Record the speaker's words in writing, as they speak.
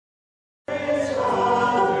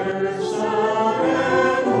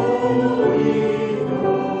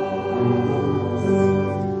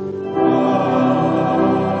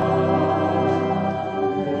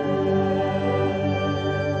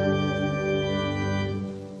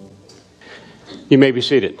You may be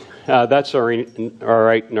seated. That's all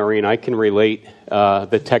right, Noreen. I can relate.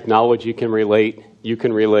 The technology can relate. You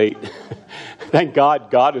can relate. Thank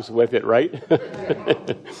God, God is with it, right?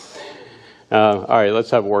 All right, let's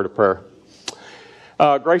have a word of prayer.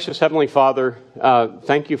 Gracious Heavenly Father,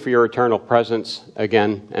 thank you for your eternal presence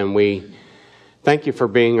again, and we thank you for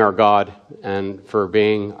being our God and for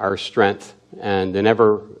being our strength and an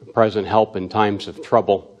ever-present help in times of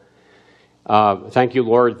trouble. Thank you,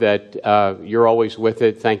 Lord, that you're always with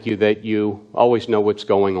it. Thank you that you always know what's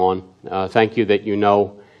going on. Thank you that you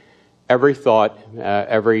know every thought,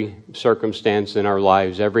 every circumstance in our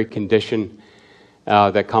lives, every condition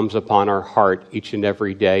that comes upon our heart each and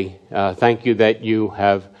every day. Thank you that you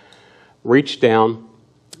have reached down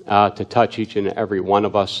to touch each and every one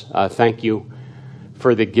of us. Thank you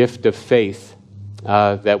for the gift of faith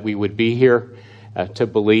that we would be here to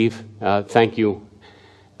believe. Thank you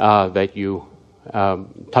that you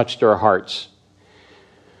touched our hearts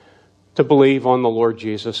to believe on the Lord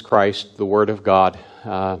Jesus Christ, the Word of God,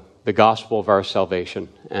 the gospel of our salvation.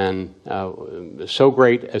 And so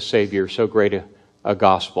great a Savior, so great a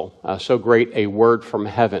gospel, so great a word from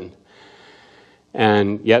heaven.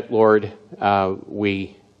 And yet, Lord,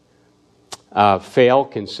 we fail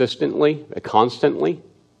consistently, constantly.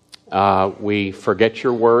 We forget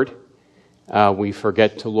your word. We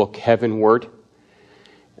forget to look heavenward.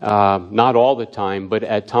 Not all the time, but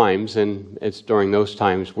at times, and it's during those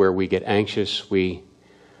times where we get anxious, we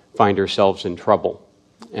find ourselves in trouble.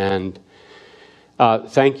 And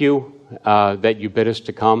thank you that you bid us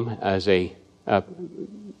to come as a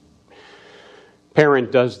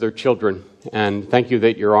parent does their children. And thank you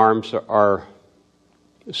that your arms are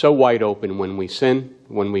so wide open when we sin,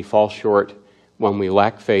 when we fall short, when we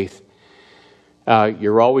lack faith.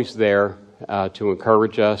 You're always there to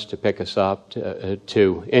encourage us, to pick us up, to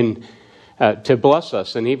bless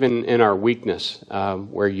us, and even in our weakness,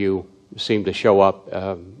 where you seem to show up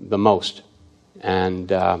the most.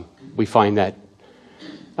 And we find that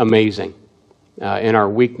amazing. In our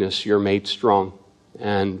weakness, you're made strong.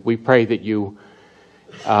 And we pray that you,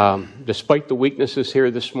 despite the weaknesses here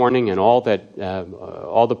this morning and all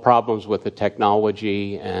the problems with the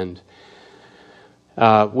technology, and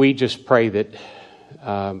we just pray that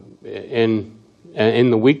in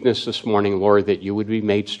the weakness this morning, Lord, that you would be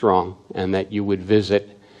made strong and that you would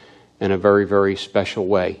visit in a very, very special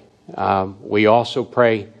way. We also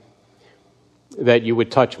pray that you would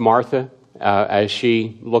touch Martha as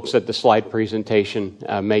she looks at the slide presentation.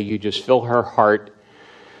 May you just fill her heart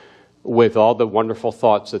with all the wonderful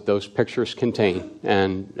thoughts that those pictures contain,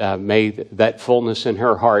 and may that fullness in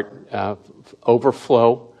her heart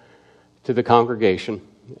overflow to the congregation,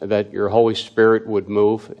 that your Holy Spirit would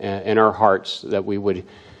move in our hearts, that we would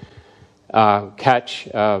catch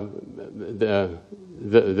the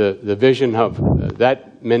vision of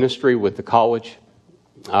that ministry with the college,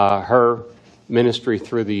 her ministry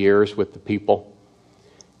through the years with the people,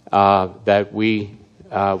 that we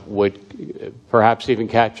would perhaps even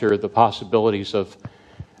capture the possibilities of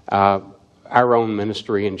our own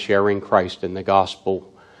ministry in sharing Christ and the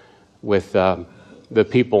gospel with the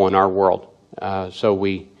people in our world. So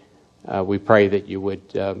we pray that you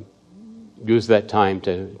would use that time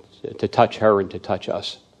to touch her and to touch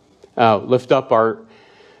us. Lift up our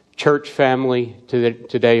church family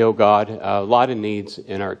today, oh God. A lot of needs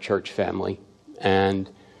in our church family. And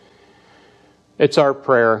it's our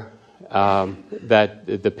prayer that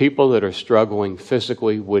the people that are struggling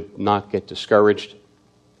physically would not get discouraged,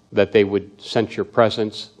 that they would sense your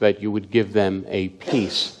presence, that you would give them a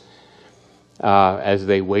peace as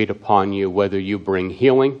they wait upon you, whether you bring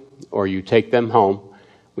healing or you take them home.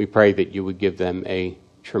 We pray that you would give them a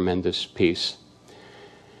tremendous peace.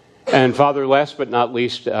 And Father, last but not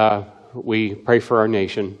least, we pray for our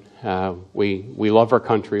nation. We love our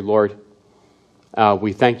country, Lord.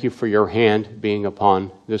 We thank you for your hand being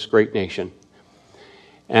upon this great nation.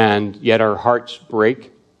 And yet our hearts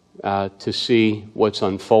break to see what's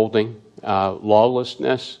unfolding.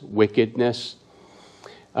 Lawlessness, wickedness,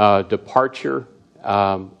 departure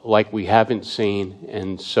like we haven't seen.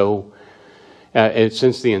 And so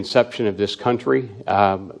since the inception of this country,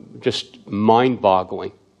 just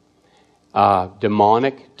mind-boggling,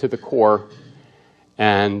 demonic to the core.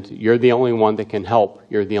 And you're the only one that can help.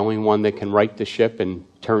 You're the only one that can right the ship and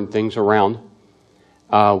turn things around.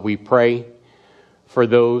 We pray for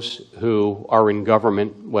those who are in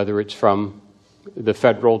government, whether it's from the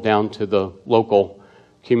federal down to the local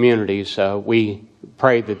communities. We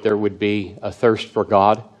pray that there would be a thirst for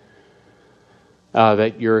God,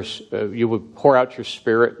 that you would pour out your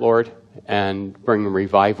Spirit, Lord, and bring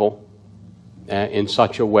revival in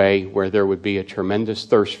such a way where there would be a tremendous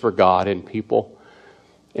thirst for God, and people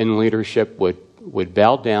in leadership would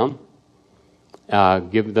bow down,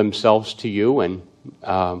 give themselves to you, and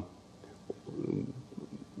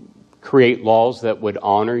create laws that would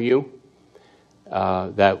honor you,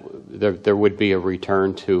 that there would be a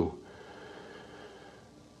return to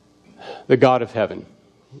the God of heaven.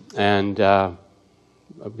 And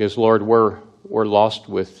because, Lord, we're lost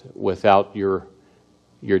without your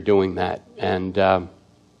doing that. And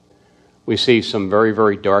we see some very,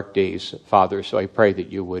 very dark days, Father, so I pray that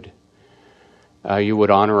you would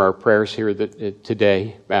honor our prayers here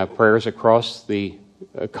today, prayers across the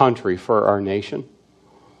country for our nation,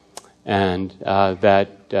 and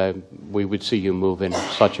that we would see you move in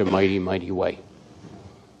such a mighty, mighty way.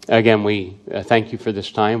 Again, we thank you for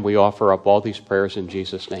this time. We offer up all these prayers in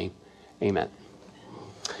Jesus' name. Amen.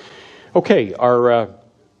 Okay, our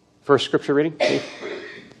first scripture reading, please.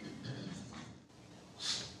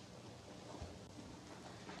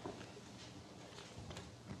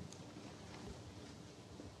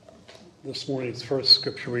 This morning's first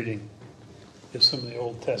scripture reading is from the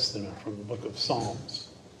Old Testament, from the book of Psalms.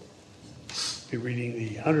 We'll be reading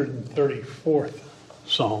the 134th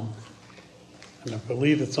Psalm, and I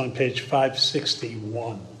believe it's on page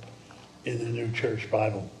 561 in the New Church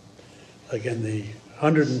Bible. Again, the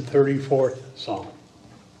 134th Psalm.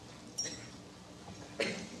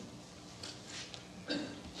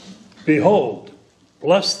 Behold,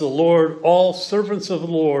 bless the Lord, all servants of the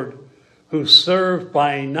Lord, who serve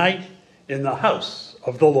by night in the house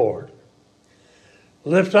of the Lord.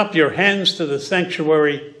 Lift up your hands to the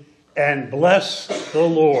sanctuary and bless the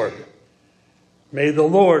Lord. May the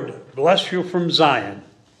Lord bless you from Zion,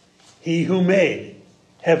 he who made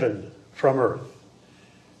heaven from earth.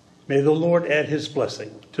 May the Lord add his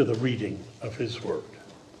blessing to the reading of his word.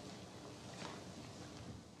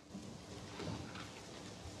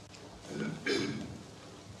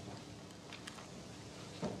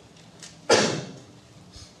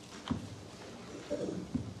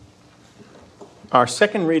 Our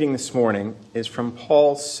second reading this morning is from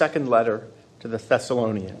Paul's second letter to the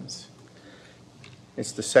Thessalonians.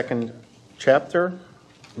 It's the second chapter,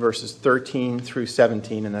 verses 13 through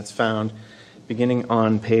 17, and that's found beginning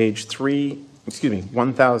on page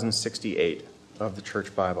 1068 of the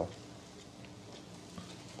Church Bible.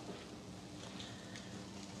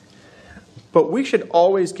 But we should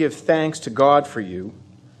always give thanks to God for you,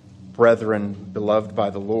 brethren beloved by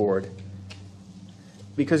the Lord,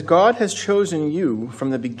 because God has chosen you from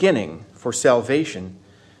the beginning for salvation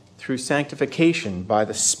through sanctification by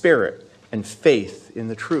the Spirit and faith in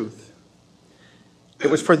the truth.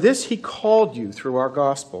 It was for this he called you through our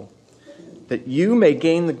gospel, that you may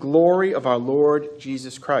gain the glory of our Lord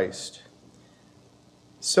Jesus Christ.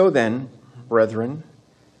 So then, brethren,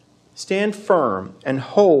 stand firm and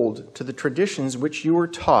hold to the traditions which you were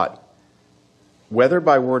taught, whether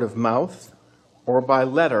by word of mouth or by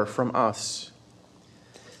letter from us.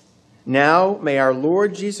 Now may our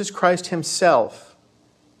Lord Jesus Christ himself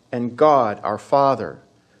and God our Father,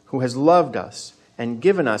 who has loved us and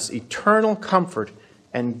given us eternal comfort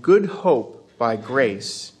and good hope by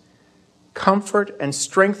grace, comfort and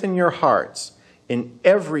strengthen your hearts in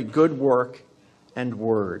every good work and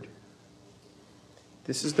word.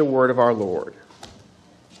 This is the word of our Lord.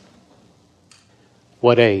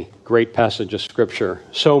 What a great passage of Scripture.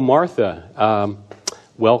 So, Martha,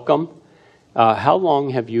 welcome. How long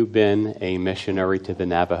have you been a missionary to the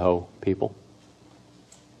Navajo people?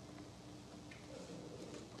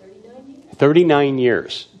 39 years. 39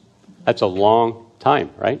 years. That's a long time,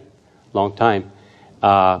 right? Long time.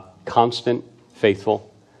 Constant,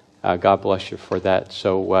 faithful. God bless you for that.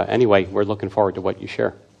 So anyway, we're looking forward to what you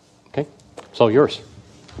share. Okay? It's all yours.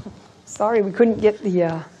 Sorry we couldn't get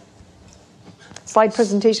the slide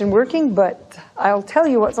presentation working, but I'll tell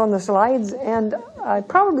you what's on the slides, and I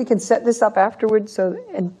probably can set this up afterwards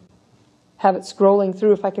and have it scrolling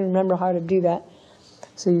through if I can remember how to do that,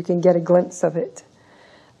 so you can get a glimpse of it.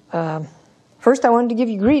 First, I wanted to give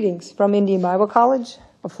you greetings from Indian Bible College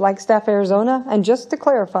of Flagstaff, Arizona, and just to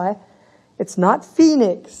clarify, it's not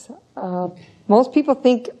Phoenix. Most people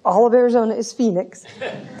think all of Arizona is Phoenix,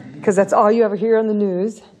 because that's all you ever hear on the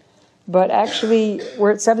news. But actually,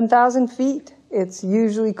 we're at 7,000 feet. It's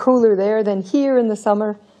usually cooler there than here in the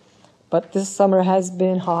summer, but this summer has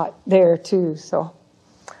been hot there too, so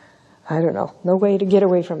I don't know, no way to get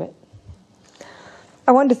away from it.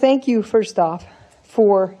 I wanted to thank you, first off,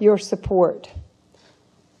 for your support.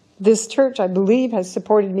 This church, I believe, has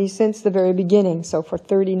supported me since the very beginning, so for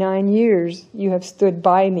 39 years, you have stood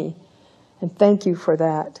by me, and thank you for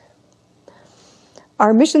that.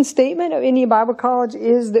 Our mission statement of Indian Bible College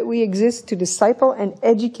is that we exist to disciple and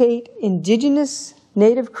educate indigenous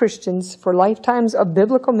Native Christians for lifetimes of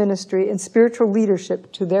biblical ministry and spiritual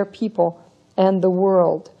leadership to their people and the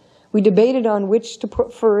world. We debated on which to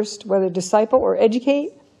put first, whether disciple or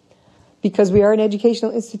educate, because we are an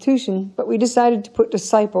educational institution, but we decided to put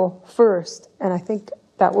disciple first, and I think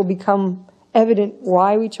that will become evident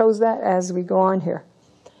why we chose that as we go on here.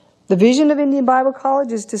 The vision of Indian Bible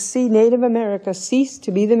College is to see Native America cease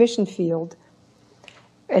to be the mission field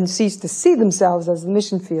and cease to see themselves as the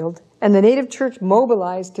mission field, and the Native Church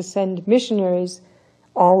mobilized to send missionaries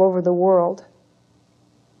all over the world.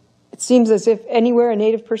 It seems as if anywhere a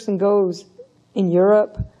Native person goes, in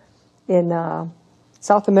Europe, in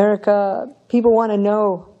South America, people want to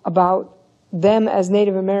know about them as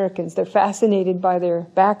Native Americans. They're fascinated by their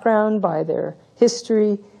background, by their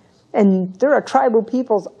history, and there are tribal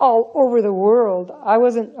peoples all over the world. I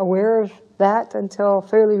wasn't aware of that until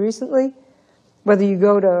fairly recently. Whether you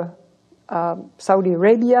go to Saudi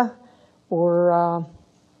Arabia or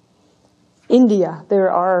India, there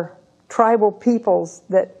are tribal peoples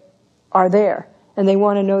that are there, and they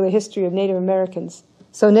want to know the history of Native Americans.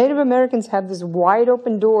 So Native Americans have this wide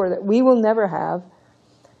open door that we will never have.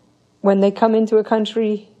 When they come into a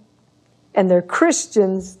country and they're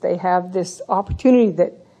Christians, they have this opportunity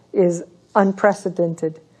that is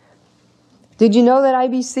unprecedented. Did you know that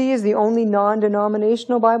IBC is the only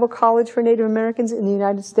non-denominational Bible college for Native Americans in the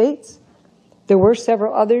United States? There were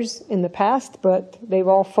several others in the past, but they've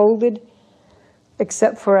all folded,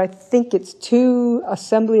 except for I think it's 2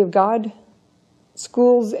 Assembly of God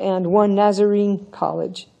schools and 1 Nazarene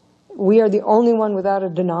college. We are the only one without a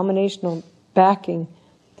denominational backing,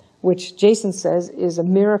 which Jason says is a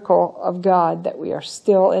miracle of God that we are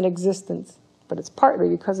still in existence. But it's partly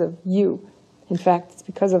because of you. In fact, it's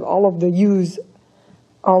because of all of the yous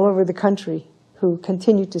all over the country who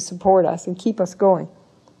continue to support us and keep us going.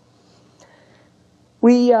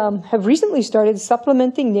 We have recently started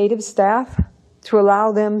supplementing Native staff to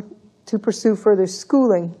allow them to pursue further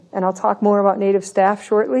schooling, and I'll talk more about Native staff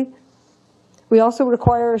shortly. We also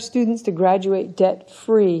require our students to graduate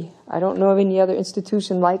debt-free. I don't know of any other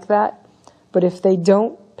institution like that, but if they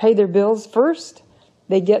don't pay their bills first,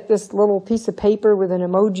 they get this little piece of paper with an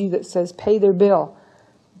emoji that says pay their bill.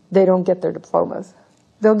 They don't get their diplomas.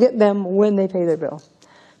 They'll get them when they pay their bill.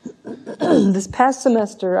 This past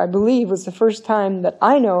semester, I believe, was the first time that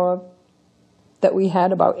I know of that we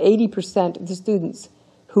had about 80% of the students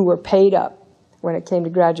who were paid up when it came to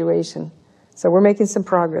graduation. So we're making some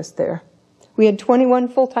progress there. We had 21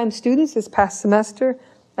 full-time students this past semester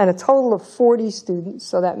and a total of 40 students.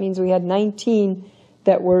 So that means we had 19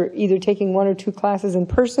 that were either taking 1 or 2 classes in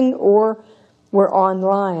person or were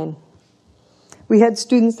online. We had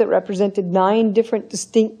students that represented 9 different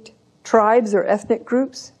distinct tribes or ethnic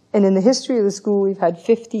groups. And in the history of the school, we've had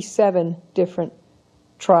 57 different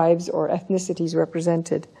tribes or ethnicities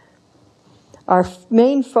represented. Our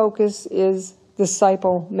main focus is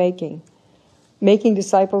disciple making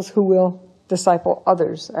disciples who will disciple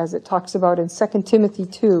others, as it talks about in 2 Timothy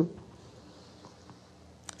 2.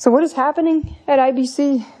 So what is happening at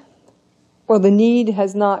IBC? Well, the need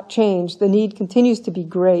has not changed. The need continues to be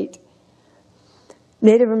great.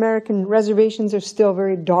 Native American reservations are still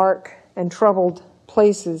very dark and troubled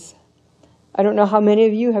places. I don't know how many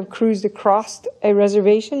of you have cruised across a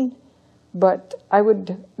reservation, but I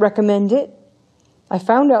would recommend it. I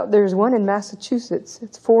found out there's one in Massachusetts.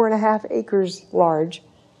 It's 4.5 acres large.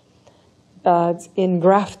 It's in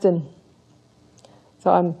Grafton. So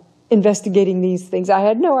I'm investigating these things. I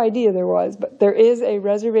had no idea there was, but there is a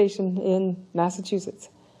reservation in Massachusetts.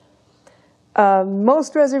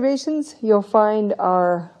 Most reservations you'll find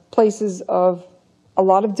are places of a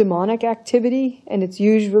lot of demonic activity, and it's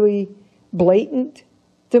usually blatant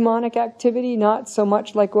demonic activity, not so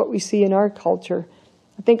much like what we see in our culture.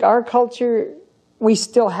 I think our culture, we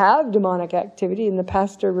still have demonic activity, and the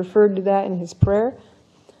pastor referred to that in his prayer,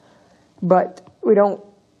 but we don't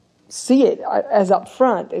see it as up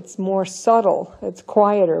front. It's more subtle, it's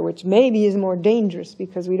quieter, which maybe is more dangerous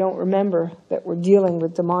because we don't remember that we're dealing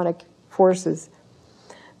with demonic forces.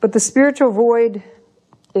 But the spiritual void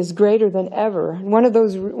is greater than ever. And one of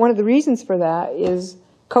the reasons for that is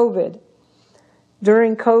COVID.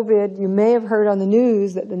 During COVID, you may have heard on the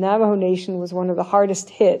news that the Navajo Nation was one of the hardest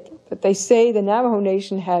hit. But they say the Navajo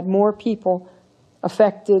Nation had more people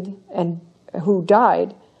affected and who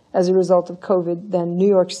died as a result of COVID than New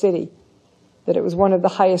York City. That it was one of the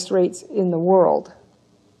highest rates in the world.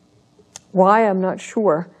 Why, I'm not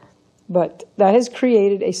sure. But that has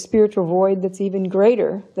created a spiritual void that's even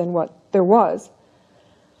greater than what there was.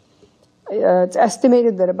 It's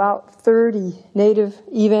estimated that about 30 Native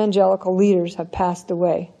evangelical leaders have passed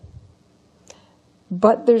away.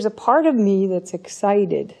 But there's a part of me that's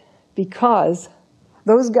excited because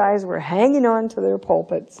those guys were hanging on to their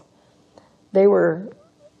pulpits. They were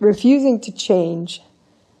refusing to change,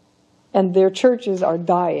 and their churches are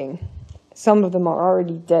dying. Some of them are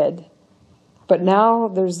already dead. But now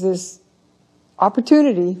there's this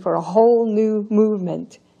opportunity for a whole new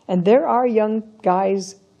movement, and there are young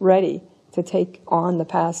guys ready to take on the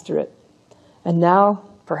pastorate. And now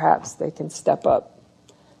perhaps they can step up.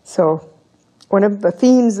 So one of the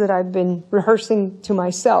themes that I've been rehearsing to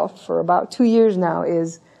myself for about 2 years now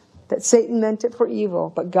is that Satan meant it for evil,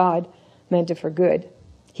 but God meant it for good.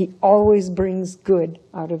 He always brings good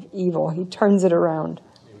out of evil. He turns it around.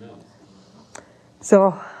 Amen.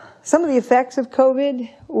 So some of the effects of COVID,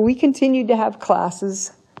 we continued to have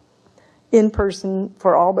classes in person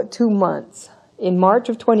for all but 2 months. In March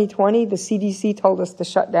of 2020, the CDC told us to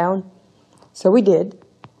shut down. So we did,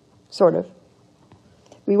 sort of.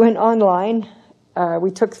 We went online.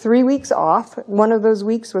 We took 3 weeks off. One of those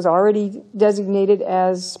weeks was already designated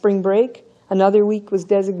as spring break. Another week was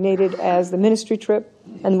designated as the ministry trip.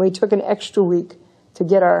 And we took an extra week to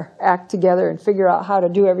get our act together and figure out how to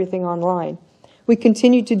do everything online. We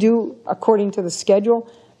continued to do according to the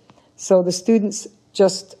schedule. So the students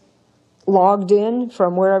just logged in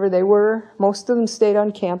from wherever they were. Most of them stayed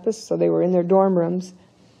on campus, so they were in their dorm rooms.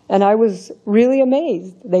 And I was really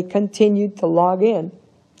amazed. They continued to log in.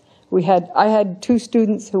 I had 2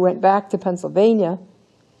 students who went back to Pennsylvania,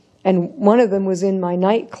 and one of them was in my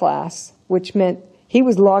night class, which meant he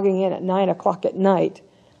was logging in at 9 o'clock at night,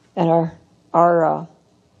 and our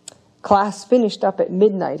class finished up at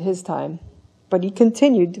midnight his time. But he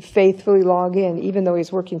continued to faithfully log in, even though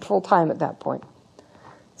he's working full-time at that point.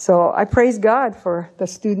 So I praise God for the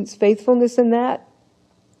students' faithfulness in that.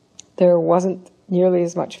 There wasn't nearly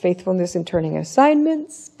as much faithfulness in turning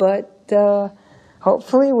assignments, but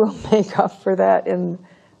hopefully we'll make up for that in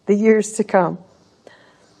the years to come.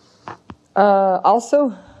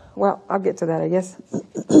 Also, well, I'll get to that, I guess.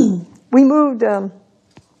 We moved,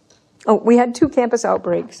 we had 2 campus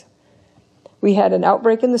outbreaks. We had an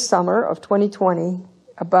outbreak in the summer of 2020.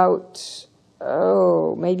 About,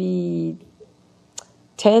 maybe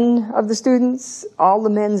 10 of the students, all the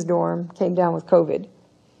men's dorm, came down with COVID.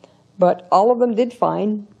 But all of them did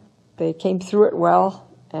fine. They came through it well,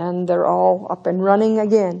 and they're all up and running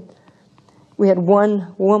again. We had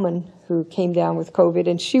one woman who came down with COVID,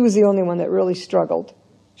 and she was the only one that really struggled.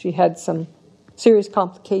 She had some serious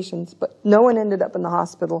complications, but no one ended up in the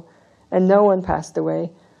hospital, and no one passed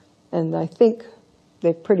away. And I think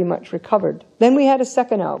they've pretty much recovered. Then we had a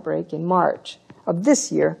second outbreak in March of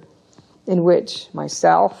this year, in which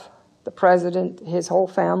myself, the president, his whole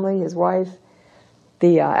family, his wife,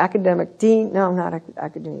 the academic dean, no, not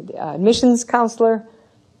academic, the admissions counselor,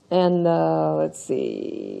 and let's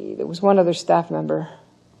see, there was one other staff member,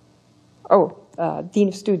 dean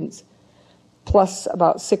of students, plus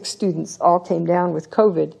about 6 students all came down with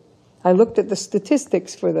COVID. I looked at the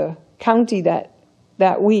statistics for the county that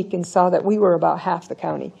week and saw that we were about half the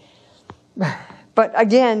county. But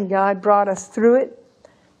again, God brought us through it,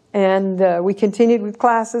 and we continued with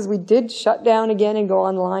classes. We did shut down again and go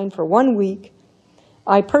online for 1 week.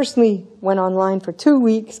 I personally went online for 2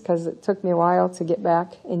 weeks because it took me a while to get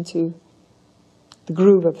back into the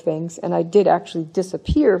groove of things, and I did actually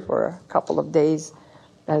disappear for a couple of days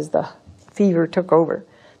as the fever took over.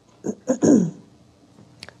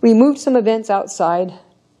 We moved some events outside,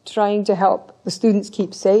 trying to help the students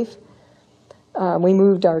keep safe. We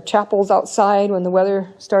moved our chapels outside when the weather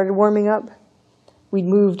started warming up. We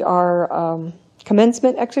moved our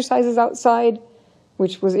commencement exercises outside,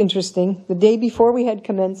 which was interesting. The day before we had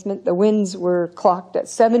commencement, the winds were clocked at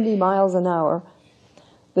 70 miles an hour.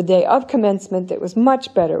 The day of commencement, it was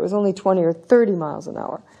much better. It was only 20 or 30 miles an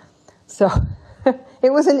hour. So it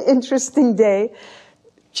was an interesting day,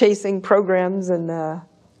 chasing programs and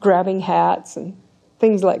grabbing hats and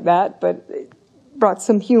things like that, but it brought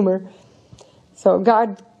some humor. So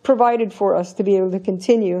God provided for us to be able to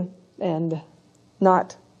continue and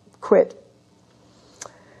not quit.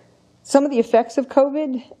 Some of the effects of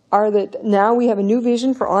COVID are that now we have a new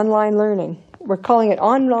vision for online learning. We're calling it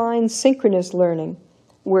online synchronous learning,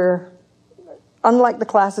 where, unlike the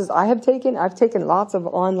classes I've taken lots of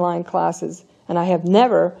online classes, and I have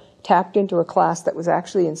never tapped into a class that was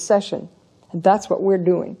actually in session. And that's what we're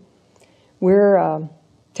doing. We're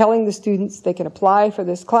telling the students they can apply for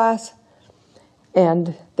this class,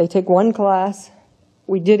 and they take one class.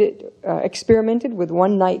 We did it, experimented with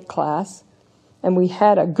one night class, and we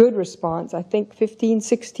had a good response. I think 15,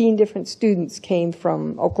 16 different students came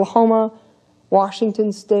from Oklahoma,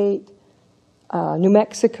 Washington State, New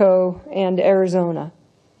Mexico, and Arizona.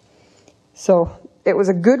 So it was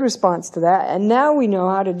a good response to that, and now we know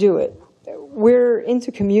how to do it. We're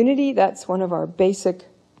into community. That's one of our basic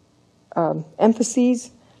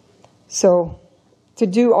emphases. So to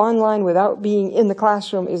do online without being in the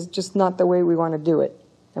classroom is just not the way we want to do it.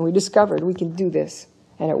 And we discovered we can do this,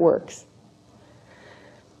 and it works.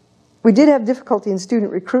 We did have difficulty in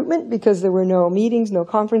student recruitment because there were no meetings, no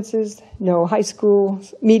conferences, no high school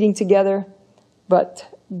meeting together.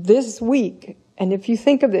 But this week, and if you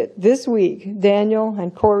think of it, this week, Daniel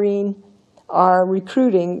and Corrine are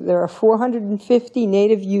recruiting. There are 450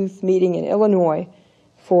 Native youth meeting in Illinois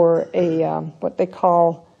for a what they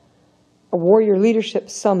call a Warrior Leadership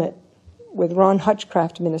Summit with Ron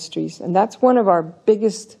Hutchcraft Ministries. And that's one of our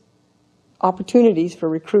biggest opportunities for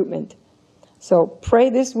recruitment. So pray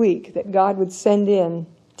this week that God would send in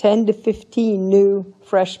 10 to 15 new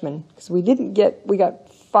freshmen, because we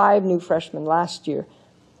got 5 new freshmen last year.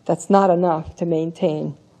 That's not enough to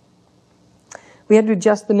maintain. We had to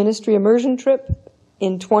adjust the ministry immersion trip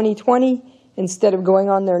in 2020. Instead of going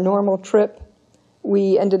on their normal trip,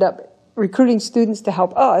 we ended up recruiting students to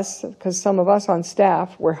help us, because some of us on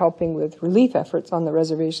staff were helping with relief efforts on the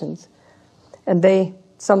reservations. And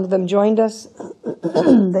some of them joined us.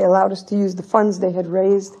 They allowed us to use the funds they had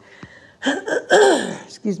raised.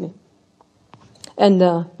 Excuse me.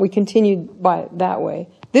 And we continued by that way.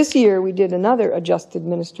 This year we did another adjusted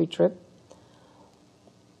ministry trip.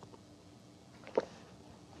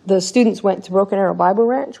 The students went to Broken Arrow Bible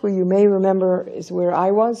Ranch, where you may remember is where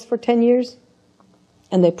I was for 10 years.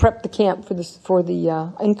 And they prepped the camp for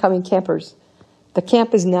the incoming campers. The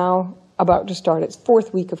camp is now about to start its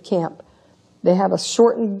 4th week of camp. They have a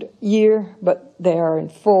shortened year, but they are in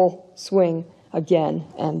full swing again.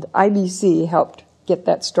 And IBC helped get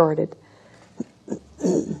that started.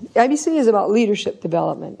 IBC is about leadership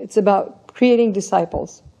development. It's about creating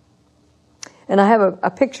disciples. And I have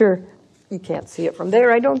a picture. You can't see it from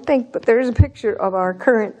there, I don't think, but there's a picture of our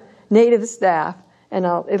current Native staff. And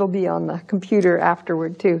it'll be on the computer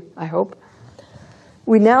afterward, too, I hope.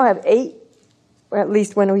 We now have 8, or at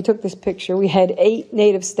least when we took this picture, we had 8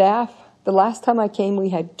 Native staff. The last time I came, we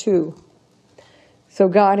had 2. So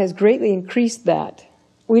God has greatly increased that.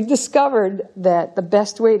 We've discovered that the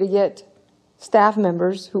best way to get staff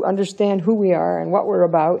members who understand who we are and what we're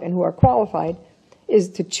about and who are qualified is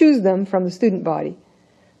to choose them from the student body.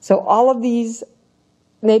 So all of these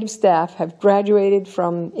Native staff have graduated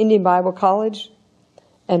from Indian Bible College,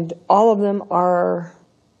 and all of them are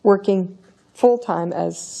working full-time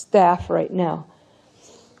as staff right now.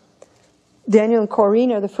 Daniel and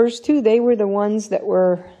Corrine are the first 2. They were the ones that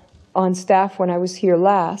were on staff when I was here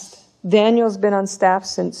last. Daniel's been on staff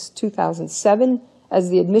since 2007 as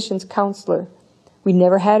the admissions counselor. We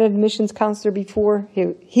never had an admissions counselor before.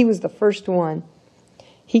 He was the first one.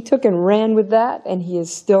 He took and ran with that, and he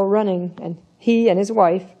is still running. And he and his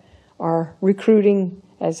wife are recruiting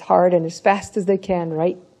as hard and as fast as they can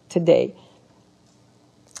right today.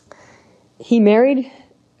 He married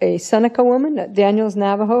a Seneca woman, Daniel's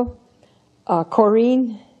Navajo.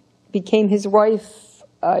 Corrine became his wife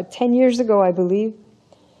 10 years ago, I believe.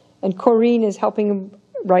 And Corrine is helping him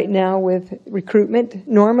right now with recruitment.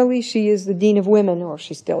 Normally she is the Dean of Women, or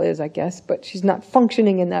she still is, I guess, but she's not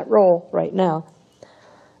functioning in that role right now.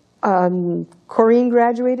 Corrine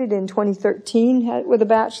graduated in 2013 with a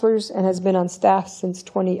bachelor's and has been on staff since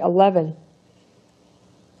 2011.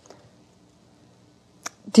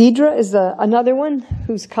 Deidre is another one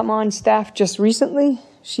who's come on staff just recently.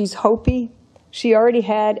 She's Hopi. She already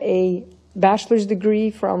had a bachelor's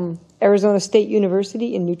degree from Arizona State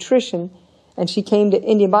University in nutrition, and she came to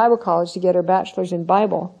Indian Bible College to get her bachelor's in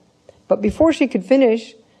Bible. But before she could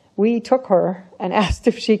finish, we took her and asked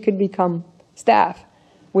if she could become staff,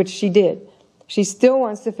 which she did. She still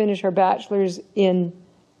wants to finish her bachelor's in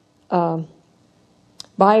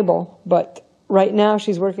Bible, but right now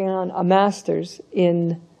she's working on a master's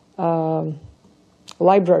in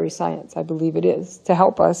library science, I believe it is, to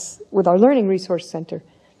help us with our Learning Resource Center.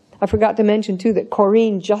 I forgot to mention, too, that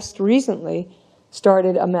Corrine just recently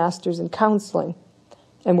started a master's in counseling,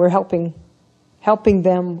 and we're helping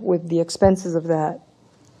them with the expenses of that.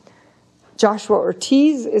 Joshua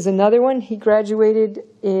Ortiz is another one. He graduated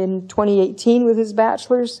in 2018 with his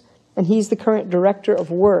bachelor's, and he's the current director of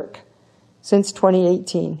work since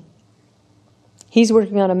 2018. He's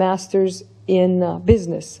working on a master's in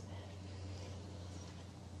business.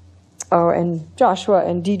 Oh, and Joshua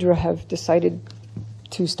and Deidre have decided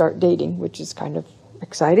to start dating, which is kind of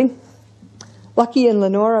exciting. Lucky and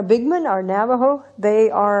Lenora Bigman are Navajo. They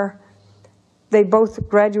both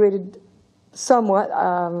graduated somewhat,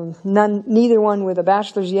 neither one with a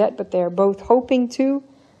bachelor's yet, but they're both hoping to.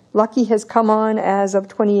 Lucky has come on as of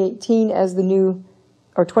 2018 as the new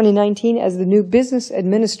or 2019 as the new business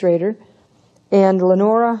administrator. And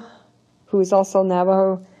Lenora, who is also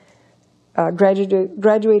Navajo, graduated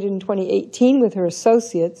in 2018 with her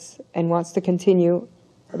associates and wants to continue,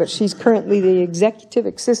 but she's currently the executive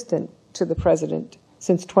assistant to the president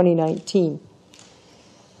since 2019.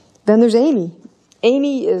 Then there's Amy.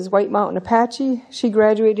 Amy is White Mountain Apache. She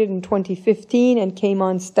graduated in 2015 and came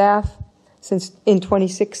on staff in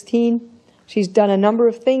 2016. She's done a number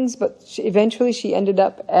of things, but eventually she ended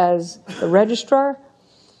up as the registrar.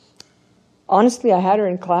 Honestly, I had her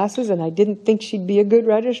in classes and I didn't think she'd be a good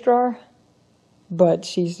registrar, but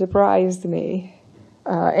she surprised me.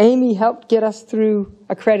 Amy helped get us through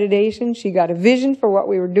accreditation. She got a vision for what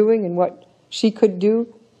we were doing and what she could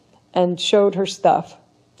do and showed her stuff.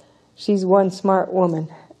 She's one smart woman.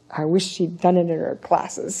 I wish she'd done it in her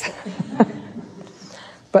classes.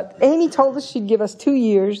 But Amy told us she'd give us 2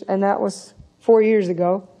 years, and that was 4 years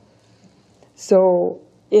ago. So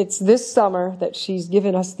it's this summer that she's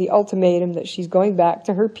given us the ultimatum that she's going back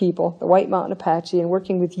to her people, the White Mountain Apache, and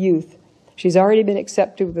working with youth. She's already been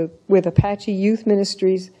accepted with Apache Youth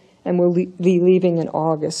Ministries and will be leaving in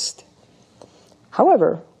August.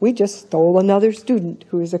 However, we just stole another student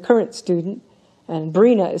who is a current student, and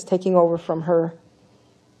Brina is taking over from her.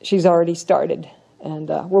 She's already started, and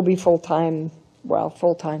will be part-time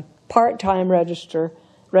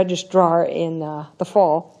registrar in the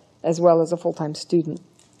fall, as well as a full-time student.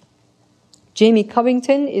 Jamie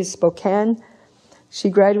Covington is Spokane. She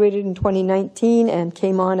graduated in 2019 and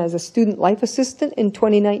came on as a student life assistant in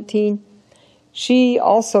 2019. She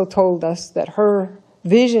also told us that her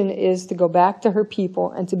vision is to go back to her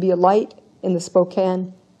people and to be a light in the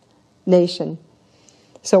Spokane nation.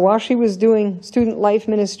 So while she was doing student life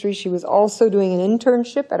ministry, she was also doing an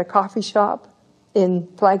internship at a coffee shop in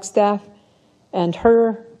Flagstaff, and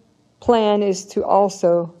her plan is to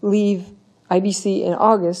also leave IBC in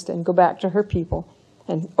August and go back to her people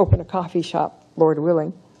and open a coffee shop, Lord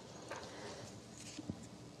willing.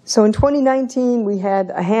 So in 2019, we had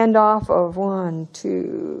a handoff of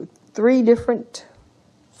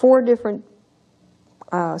 4 different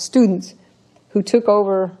students who took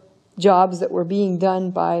over jobs that were being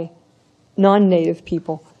done by non-native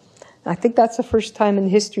people. I think that's the first time in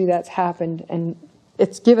history that's happened, and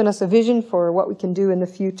it's given us a vision for what we can do in the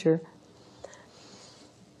future.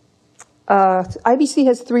 IBC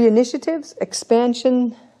has 3 initiatives: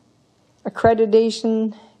 expansion,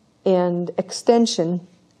 accreditation, and extension.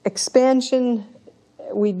 Expansion,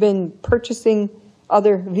 we've been purchasing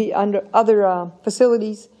other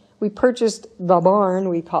facilities. We purchased the barn,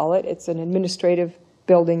 we call it. It's an administrative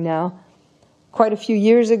building now, quite a few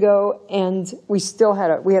years ago, and we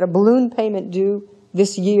had a balloon payment due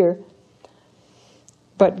this year.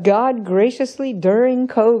 But God graciously, during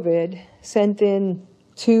COVID, sent in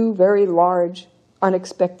 2 very large,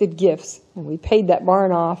 unexpected gifts, and we paid that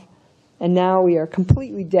barn off, and now we are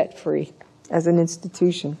completely debt-free as an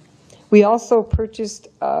institution. We also purchased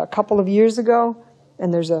a couple of years ago,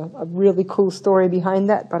 and there's a really cool story behind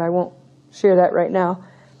that, but I won't share that right now.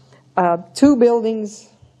 2 buildings,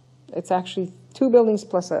 it's actually 2 buildings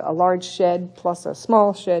plus a large shed, plus a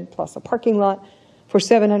small shed, plus a parking lot for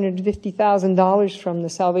 $750,000 from the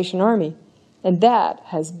Salvation Army. And that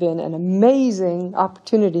has been an amazing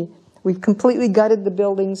opportunity. We've completely gutted the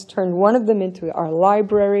buildings, turned one of them into our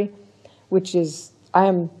library, which is, I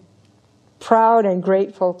am proud and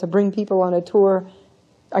grateful to bring people on a tour.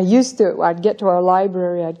 I'd get to our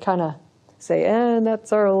library, I'd kind of say,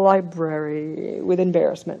 that's our library, with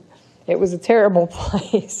embarrassment. It was a terrible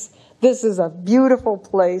place. This is a beautiful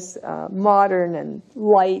place, modern and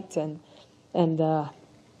light, and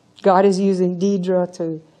God is using Deidre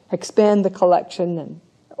to expand the collection and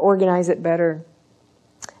organize it better.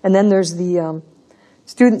 And then there's the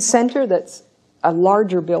student center that's a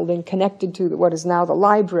larger building connected to what is now the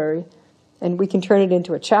library, and we can turn it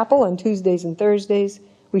into a chapel on Tuesdays and Thursdays.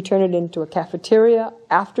 We turn it into a cafeteria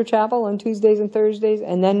after chapel on Tuesdays and Thursdays,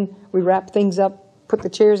 and then we wrap things up, put the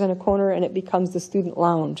chairs in a corner, and it becomes the student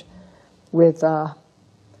lounge with, a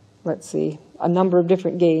number of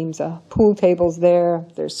different games. Pool tables there.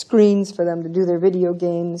 There's screens for them to do their video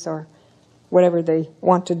games or whatever they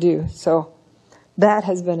want to do. So that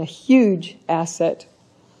has been a huge asset,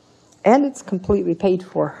 and it's completely paid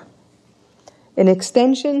for. In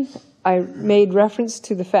extension, I made reference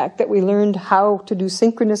to the fact that we learned how to do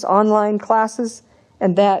synchronous online classes,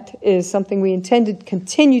 and that is something we intend to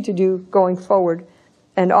continue to do going forward,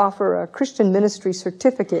 and offer a Christian ministry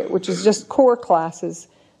certificate, which is just core classes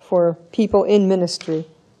for people in ministry.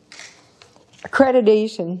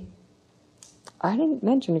 Accreditation. I didn't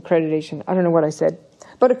mention accreditation. I don't know what I said.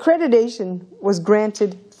 But accreditation was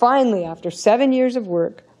granted finally, after 7 years of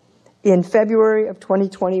work, in February of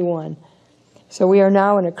 2021. So we are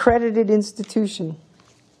now an accredited institution.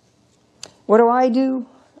 What do?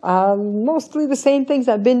 Mostly the same things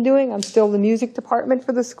I've been doing. I'm still the music department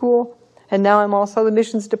for the school, and now I'm also the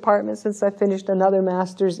missions department since I finished another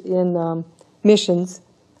master's in missions,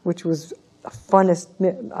 which was the funnest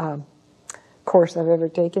course I've ever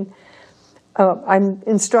taken. I'm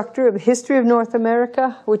instructor of the history of North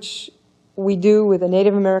America, which we do with a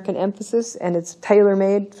Native American emphasis, and it's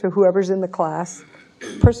tailor-made for whoever's in the class.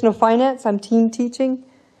 Personal finance, I'm team teaching.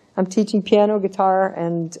 I'm teaching piano, guitar,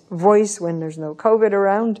 and voice when there's no COVID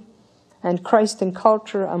around. And Christ and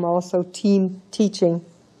culture, I'm also team teaching.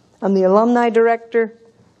 I'm the alumni director,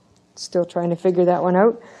 still trying to figure that one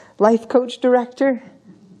out. Life coach director,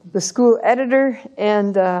 the school editor,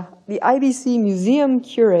 and the IBC museum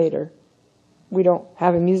curator. We don't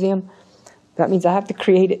have a museum. That means I have to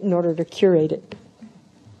create it in order to curate it.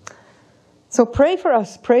 So pray for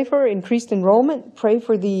us. Pray for increased enrollment. Pray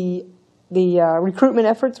for the recruitment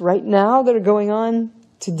efforts right now that are going on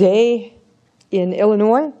today in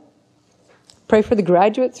Illinois. Pray for the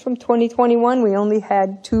graduates from 2021. We only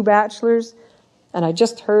had 2 bachelors. And I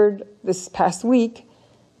just heard this past week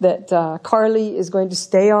that Carly is going to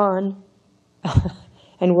stay on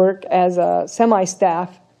and work as a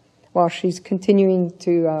semi-staff while she's continuing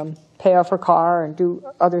to pay off her car and do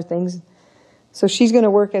other things. So she's going to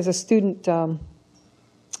work as a student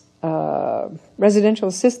residential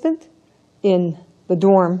assistant in the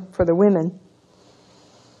dorm for the women.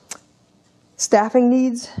 Staffing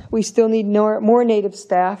needs, we still need more Native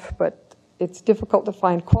staff, but it's difficult to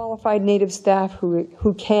find qualified Native staff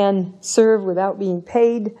who can serve without being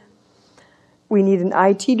paid. We need an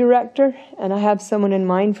IT director, and I have someone in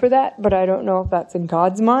mind for that, but I don't know if that's in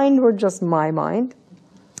God's mind or just my mind.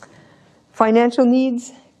 Financial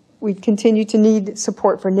needs, we continue to need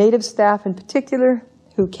support for Native staff in particular,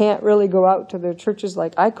 who can't really go out to their churches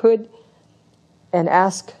like I could and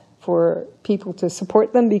ask for people to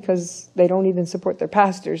support them because they don't even support their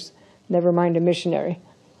pastors, never mind a missionary.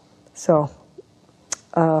 So,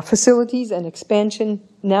 facilities and expansion.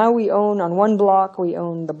 Now we own, on one block, we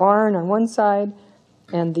own the barn on one side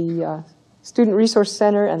and the Student Resource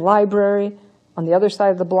Center and library on the other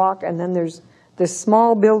side of the block, and then there's this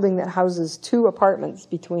small building that houses 2 apartments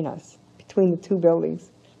between us, between the 2 buildings,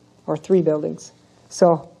 or 3 buildings.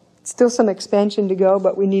 So, still some expansion to go,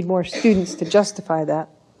 but we need more students to justify that.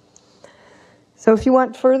 So if you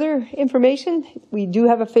want further information, we do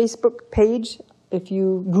have a Facebook page. If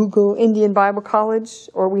you Google Indian Bible College,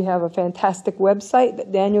 or we have a fantastic website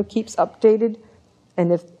that Daniel keeps updated,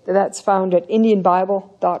 and if that's found at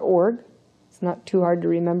indianbible.org. It's not too hard to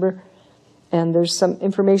remember. And there's some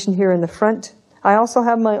information here in the front. I also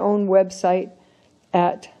have my own website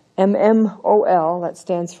at MMOL, that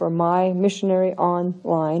stands for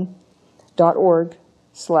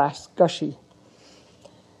mymissionaryonline.org/Gushee.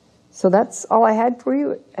 So that's all I had for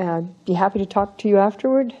you. I'd be happy to talk to you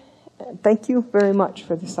afterward. Thank you very much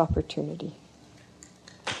for this opportunity.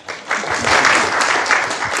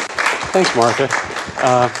 Thanks, Martha.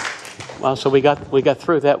 Well, so we got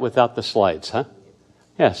through that without the slides, huh?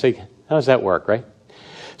 Yeah, see, how does that work, right?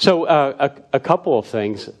 So a couple of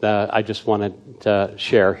things that I just wanted to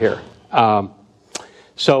share here.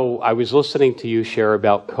 So I was listening to you share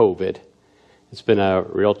about COVID. It's been a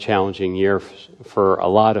real challenging year for a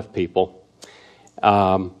lot of people,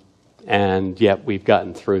 and yet we've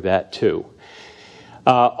gotten through that too.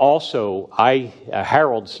 Also,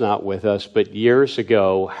 Harold's not with us, but years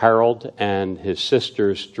ago, Harold and his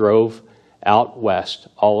sisters drove out west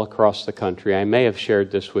all across the country. I may have shared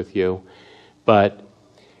this with you, but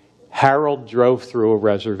Harold drove through a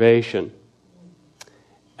reservation,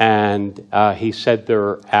 and he said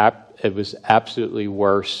it was absolutely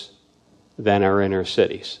worse than our inner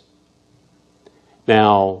cities.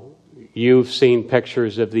 Now, you've seen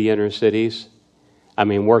pictures of the inner cities. I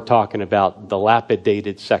mean, we're talking about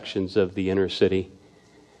dilapidated sections of the inner city.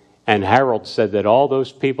 And Harold said that all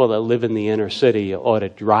those people that live in the inner city ought to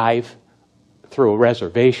drive through a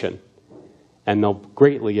reservation, and they'll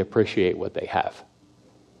greatly appreciate what they have.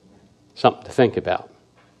 Something to think about.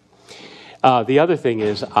 The other thing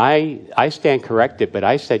is, I stand corrected, but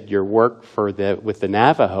I said your work with the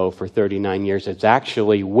Navajo for 39 years, it's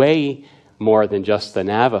actually way more than just the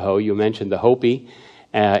Navajo. You mentioned the Hopi,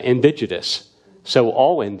 indigenous, so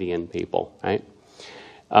all Indian people, right?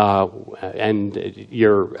 And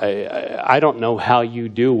I don't know how you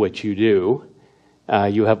do what you do.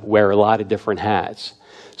 You wear a lot of different hats.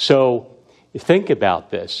 So think about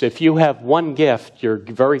this. If you have one gift, you're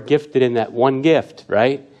very gifted in that one gift,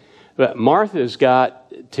 right? But Martha's got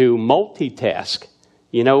to multitask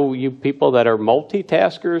You know, you people that are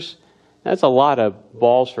multitaskers, that's a lot of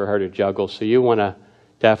balls for her to juggle, so you want to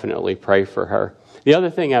definitely pray for her. The other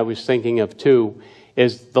thing I was thinking of, too,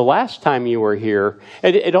 is the last time you were here,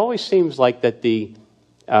 it always seems like that the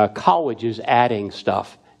college is adding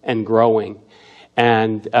stuff and growing.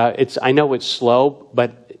 And I know it's slow,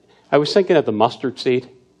 but I was thinking of the mustard seed.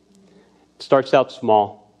 It starts out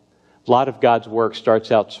small. A lot of God's work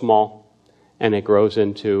starts out small, and it grows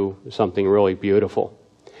into something really beautiful.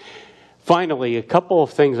 Finally, a couple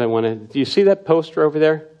of things I want to... Do you see that poster over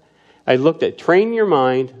there? I looked at train your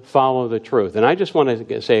mind, follow the truth. And I just want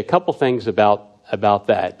to say a couple things about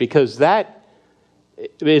that, because that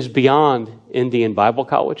is beyond Indian Bible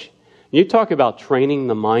College. You talk about training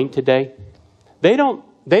the mind today. They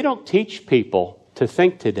don't teach people to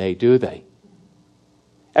think today, do they?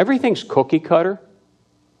 Everything's cookie cutter.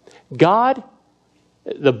 God,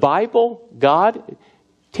 the Bible, God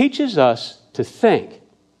teaches us to think.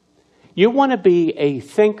 You want to be a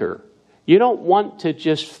thinker. You don't want to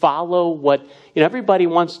just follow what, everybody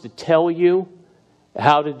wants to tell you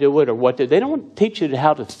how to do it or what to. They don't teach you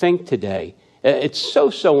how to think today. It's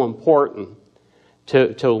so important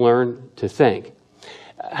to learn to think.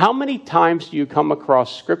 How many times do you come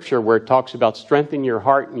across Scripture where it talks about strengthen your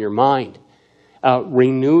heart and your mind?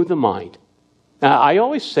 Renew the mind. Now, I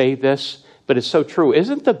always say this, but it's so true.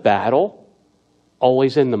 Isn't the battle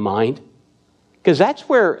always in the mind? Because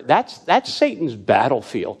that's Satan's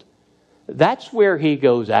battlefield. That's where he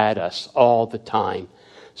goes at us all the time.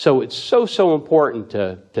 So it's so important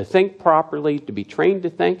to think properly, to be trained to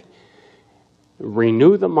think.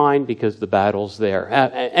 Renew the mind because the battle's there.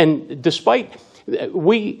 And despite,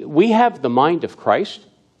 we have the mind of Christ,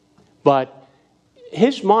 but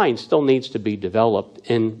his mind still needs to be developed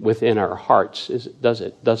within our hearts. Does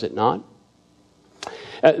it not?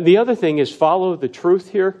 The other thing is follow the truth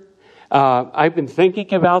here. I've been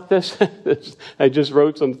thinking about this. I just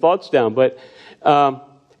wrote some thoughts down, but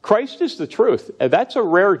Christ is the truth. That's a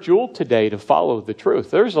rare jewel today, to follow the truth.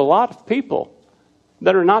 There's a lot of people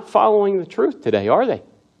that are not following the truth today, are they?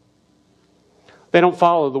 They don't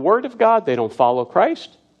follow the Word of God. They don't follow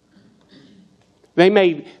Christ. They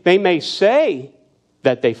may say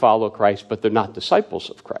that they follow Christ, but they're not disciples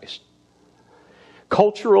of Christ.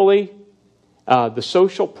 Culturally, the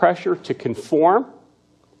social pressure to conform,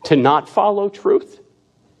 to not follow truth.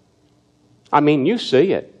 I mean, you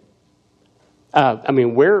see it.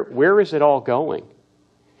 Where is it all going?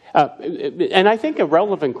 And I think a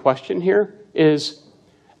relevant question here is,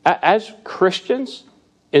 as Christians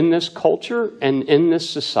in this culture and in this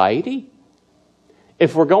society,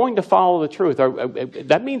 if we're going to follow the truth,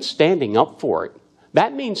 that means standing up for it.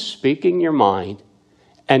 That means speaking your mind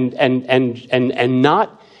and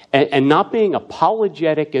not being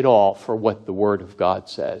apologetic at all for what the Word of God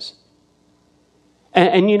says.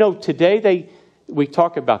 And today we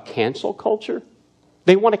talk about cancel culture.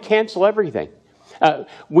 They want to cancel everything.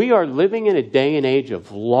 We are living in a day and age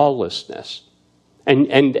of lawlessness. And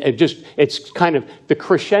it's kind of the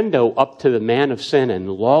crescendo up to the man of sin and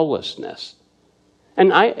lawlessness.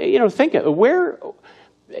 And think of where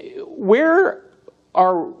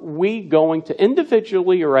are we going to,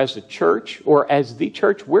 individually or as a church or as the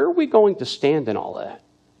church, where are we going to stand in all of that?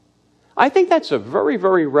 I think that's a very,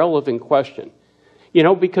 very relevant question.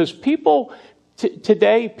 Because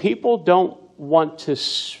today, people don't want to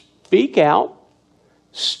speak out,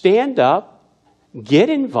 stand up, get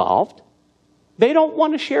involved. They don't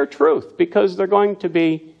want to share truth because they're going to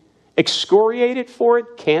be excoriated for it,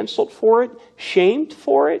 canceled for it, shamed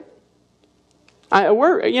for it.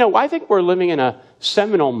 I think we're living in a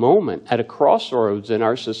seminal moment at a crossroads in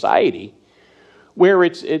our society where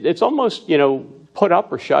it's almost, put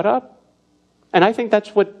up or shut up. And I think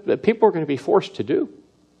that's what people are going to be forced to do.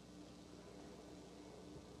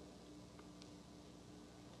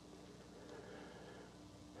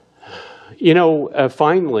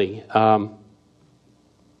 Finally,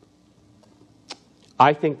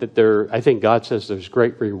 I think God says there's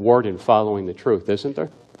great reward in following the truth, isn't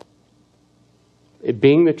there? It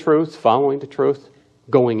being the truth, following the truth,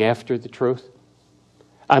 going after the truth.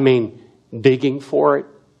 Digging for it.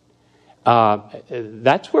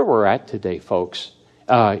 That's where we're at today, folks.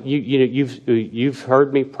 You've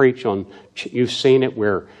heard me preach on. You've seen it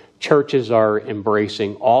where churches are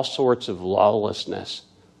embracing all sorts of lawlessness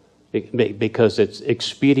because it's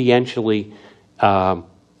expedientially.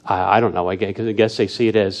 I don't know. I guess they see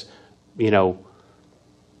it as,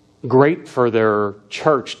 great for their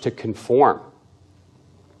church to conform.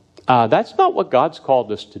 That's not what God's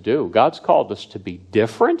called us to do. God's called us to be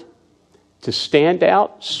different, to stand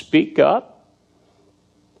out, speak up,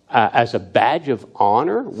 as a badge of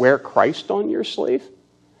honor, wear Christ on your sleeve.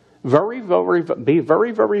 Be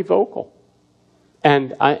very, very vocal.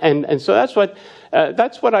 And so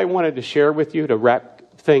that's what I wanted to share with you to wrap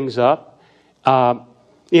things up. Martha,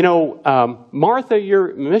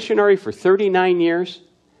 you're a missionary for 39 years.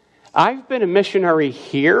 I've been a missionary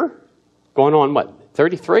here, going on,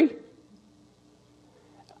 33?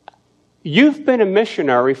 You've been a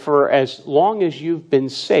missionary for as long as you've been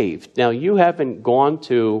saved. Now, you haven't gone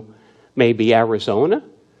to maybe Arizona.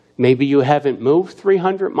 Maybe you haven't moved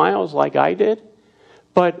 300 miles like I did.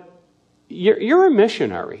 But you're a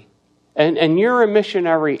missionary. And you're a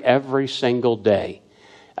missionary every single day.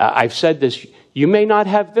 I've said this, you may not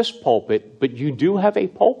have this pulpit, but you do have a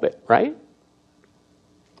pulpit, right?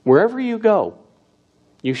 Wherever you go,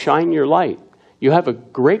 you shine your light. You have a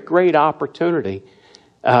great, great opportunity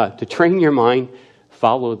to train your mind,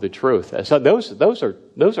 follow the truth. So those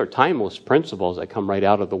are timeless principles that come right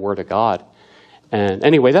out of the Word of God. And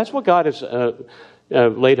anyway, that's what God has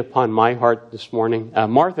laid upon my heart this morning.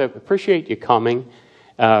 Martha, appreciate you coming.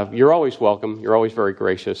 You're always welcome. You're always very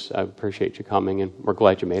gracious. I appreciate you coming, and we're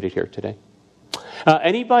glad you made it here today.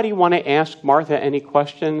 Anybody want to ask Martha any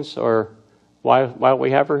questions, or while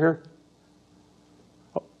we have her here?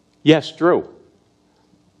 Oh, yes, Drew.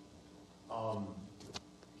 Can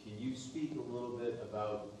you speak a little bit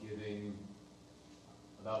about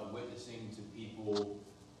witnessing to people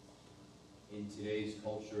in today's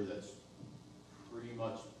culture that's pretty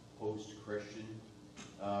much post-Christian,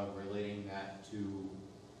 relating that to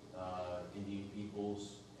Indian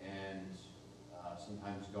peoples and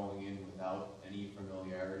sometimes going in without any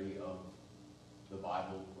familiarity of the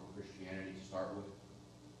Bible or Christianity to start with?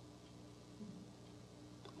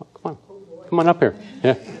 Come on up here.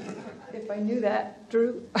 Yeah. If I knew that,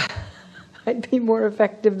 Drew, I'd be more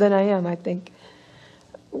effective than I am, I think.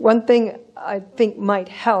 One thing I think might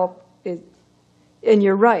help is, and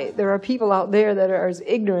you're right, there are people out there that are as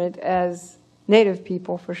ignorant as native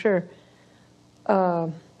people, for sure.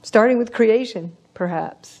 Starting with creation,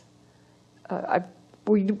 perhaps.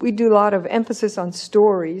 We do a lot of emphasis on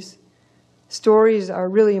stories. Stories are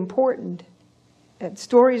really important. And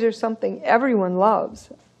stories are something everyone loves.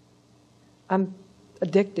 I'm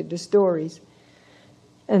addicted to stories.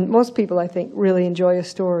 And most people, I think, really enjoy a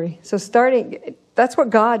story. So that's what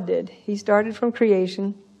God did. He started from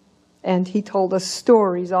creation, and He told us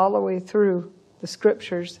stories all the way through the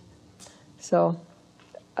Scriptures. So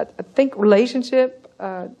I think relationship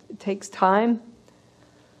takes time.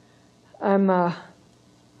 I'm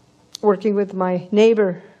working with my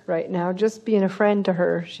neighbor right now, just being a friend to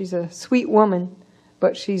her. She's a sweet woman,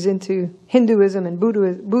 but she's into Hinduism and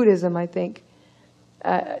Buddhism, I think.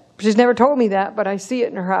 She's never told me that, but I see it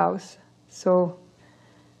in her house. So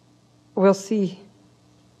we'll see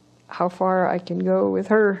how far I can go with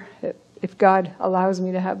her if God allows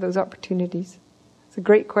me to have those opportunities. It's a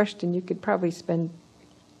great question. You could probably spend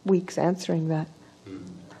weeks answering that.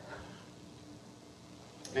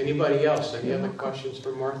 Anybody else? Any other questions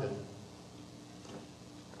for Martha?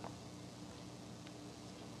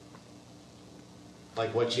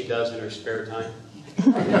 Like what she does in her spare time?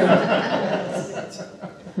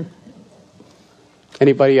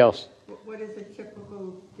 Anybody else? What is a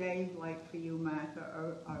typical day like for you,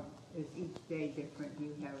 Martha? Or is each day different? Do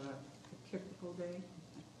you have a typical day?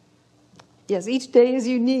 Yes, each day is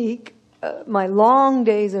unique. My long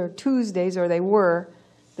days are Tuesdays, or they were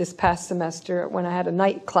this past semester when I had a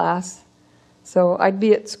night class. So I'd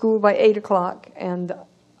be at school by 8 o'clock, and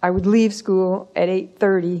I would leave school at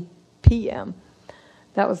 8:30 p.m.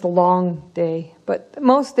 That was the long day. But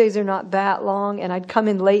most days are not that long, and I'd come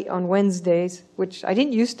in late on Wednesdays, which I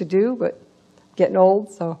didn't used to do, but I'm getting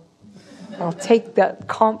old, so I'll take that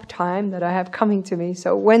comp time that I have coming to me.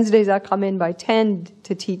 So Wednesdays I come in by 10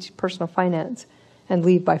 to teach personal finance and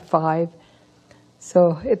leave by 5.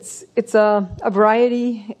 So it's a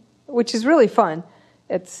variety, which is really fun.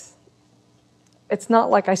 It's not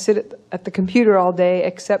like I sit at the computer all day,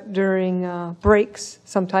 except during breaks.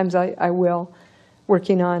 Sometimes I will,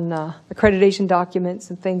 working on accreditation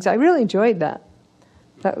documents and things. I really enjoyed that.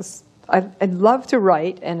 I'd love to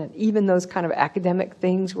write, and even those kind of academic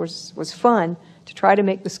things was fun to try to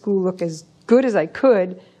make the school look as good as I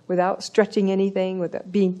could without stretching anything,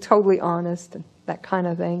 without being totally honest and that kind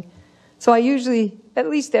of thing. So I usually, at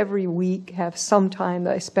least every week, have some time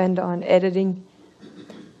that I spend on editing.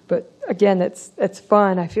 But again, it's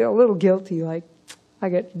fun. I feel a little guilty, like I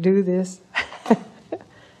get to do this.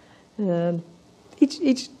 And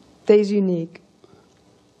each day's unique.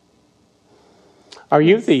 Are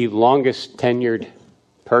you the longest tenured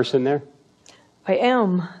person there? I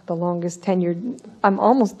am the longest tenured. I'm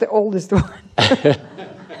almost the oldest one.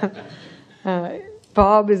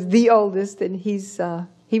 Bob is the oldest, and he's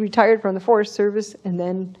He retired from the Forest Service, and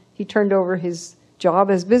then he turned over his job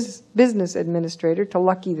as business administrator to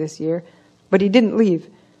Lucky this year, but he didn't leave.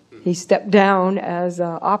 He stepped down as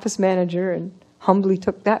office manager and humbly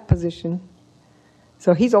took that position.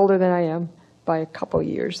 So he's older than I am by a couple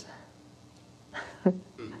years.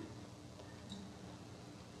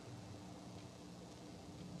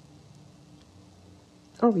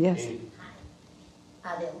 Oh, yes.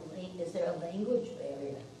 Is there a language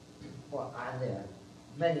barrier, or are there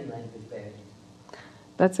many language barriers?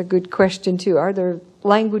 That's a good question, too. Are there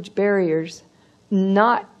language barriers?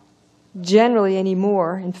 Not generally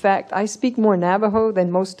anymore. In fact, I speak more Navajo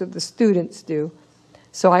than most of the students do.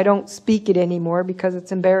 So I don't speak it anymore because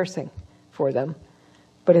it's embarrassing for them.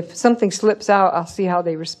 But if something slips out, I'll see how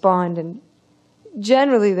they respond. And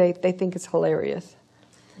generally, they think it's hilarious.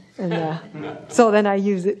 And so then I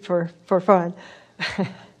use it for fun.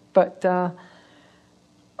 But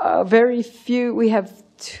very few, we have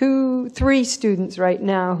 3 students right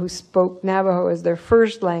now who spoke Navajo as their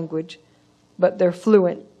first language, but they're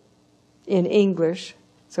fluent in English,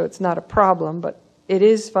 so it's not a problem, but it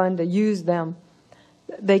is fun to use them.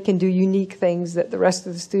 They can do unique things that the rest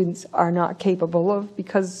of the students are not capable of,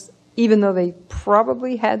 because even though they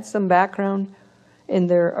probably had some background in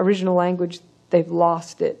their original language, they've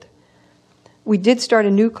lost it. We did start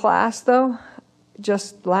a new class, though,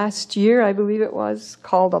 just last year, I believe it was,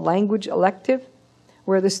 called a language elective,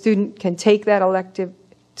 where the student can take that elective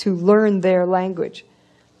to learn their language.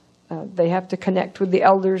 They have to connect with the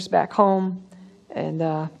elders back home,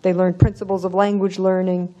 and they learn principles of language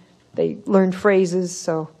learning. They learn phrases,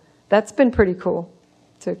 so that's been pretty cool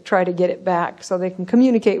to try to get it back so they can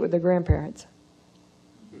communicate with their grandparents.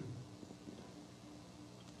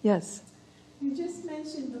 Yes? You just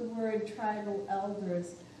mentioned the word tribal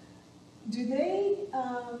elders. Do they,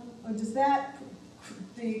 or does that,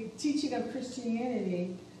 the teaching of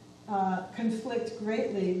Christianity, conflict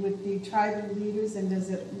greatly with the tribal leaders, and does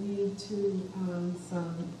it lead to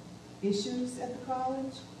some issues at the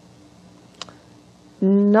college?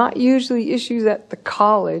 Not usually issues at the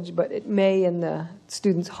college, but it may in the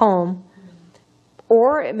student's home.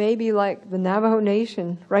 Or it may be like the Navajo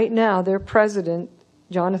Nation. Right now, their president,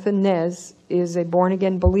 Jonathan Nez, is a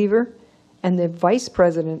born-again believer, and the vice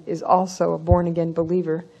president is also a born-again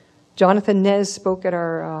believer. Jonathan Nez spoke at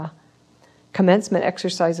our commencement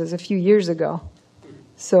exercises a few years ago.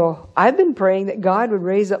 So I've been praying that God would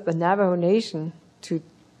raise up the Navajo Nation to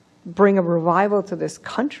bring a revival to this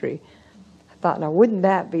country. I thought, now wouldn't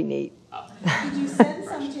that be neat? Could you send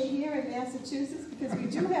some to here in Massachusetts? Because we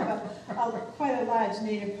do have quite a large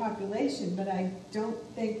Native population, but I don't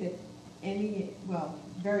think that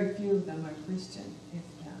very few of them are Christian,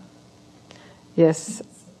 if not. Yes,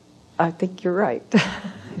 I think you're right.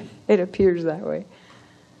 It appears that way.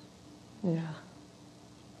 Yeah.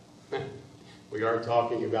 We are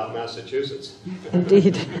talking about Massachusetts.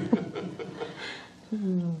 Indeed.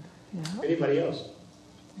 Anybody else?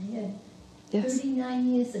 Yes.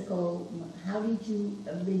 39 years ago, how did you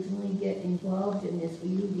originally get involved in this? Were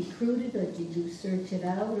you recruited, or did you search it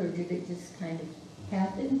out, or did it just kind of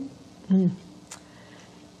happen?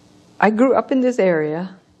 I grew up in this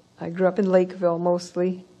area. I grew up in Lakeville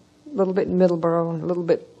mostly, a little bit in Middleborough, and a little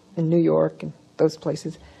bit in New York and those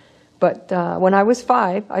places. But when I was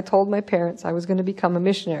 5, I told my parents I was going to become a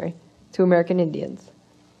missionary to American Indians.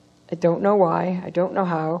 I don't know why, I don't know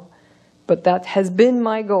how, but that has been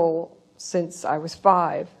my goal since I was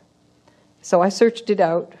 5. So I searched it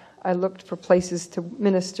out. I looked for places to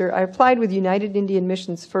minister. I applied with United Indian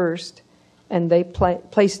Missions first, and they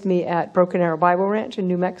placed me at Broken Arrow Bible Ranch in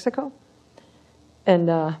New Mexico.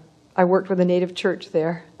 And I worked with a native church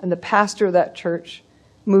there, and the pastor of that church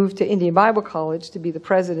moved to Indian Bible College to be the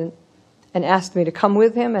president and asked me to come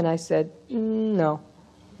with him, and I said, no.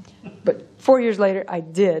 But 4 years later, I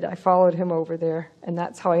did. I followed him over there, and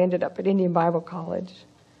that's how I ended up at Indian Bible College.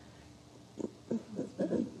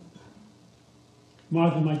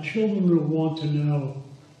 Martha, my children will want to know,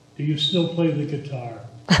 do you still play the guitar?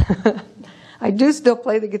 I do still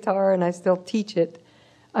play the guitar, and I still teach it.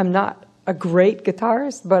 I'm not a great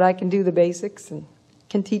guitarist, but I can do the basics and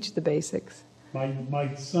can teach the basics.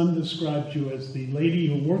 My son described you as the lady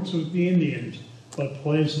who works with the Indians, but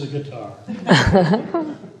plays the guitar.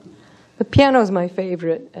 The piano is my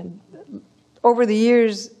favorite, and over the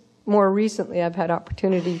years, more recently, I've had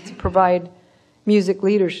opportunity to provide music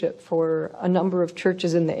leadership for a number of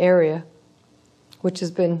churches in the area, which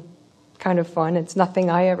has been kind of fun. It's nothing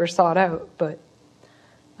I ever sought out, but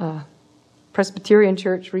Presbyterian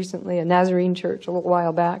church recently, a Nazarene church a little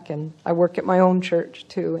while back, and I work at my own church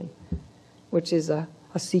too, which is a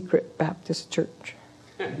secret Baptist church.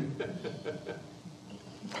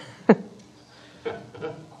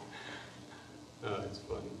 That's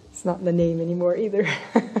funny. It's not the name anymore either.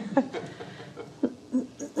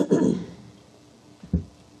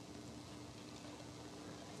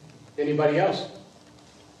 Anybody else?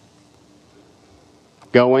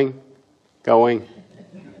 Going, gone.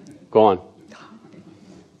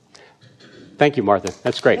 Thank you, Martha.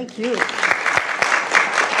 That's great. Thank you.